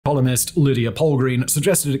economist Lydia Polgreen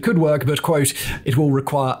suggested it could work, but, quote, "it will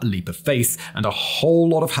require a leap of faith and a whole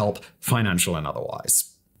lot of help, financial and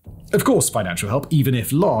otherwise." Of course, financial help, even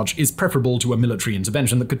if large, is preferable to a military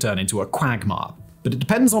intervention that could turn into a quagmire. But it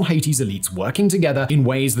depends on Haiti's elites working together in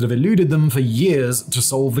ways that have eluded them for years to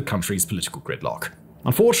solve the country's political gridlock.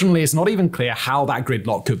 Unfortunately, it's not even clear how that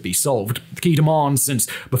gridlock could be solved. The key demand since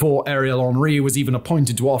before Ariel Henry was even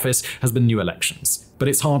appointed to office has been new elections. But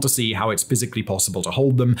it's hard to see how it's physically possible to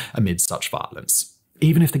hold them amid such violence.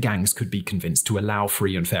 Even if the gangs could be convinced to allow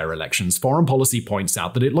free and fair elections, foreign policy points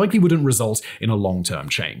out that it likely wouldn't result in a long-term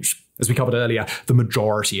change. As we covered earlier, the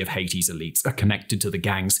majority of Haiti's elites are connected to the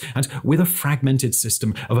gangs, and with a fragmented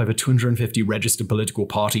system of over 250 registered political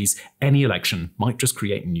parties, any election might just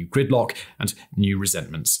create new gridlock and new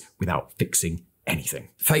resentments without fixing anything.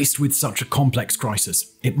 Faced with such a complex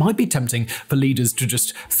crisis, it might be tempting for leaders to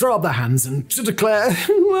just throw up their hands and to declare,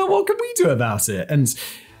 well, what can we do about it? And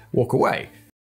walk away.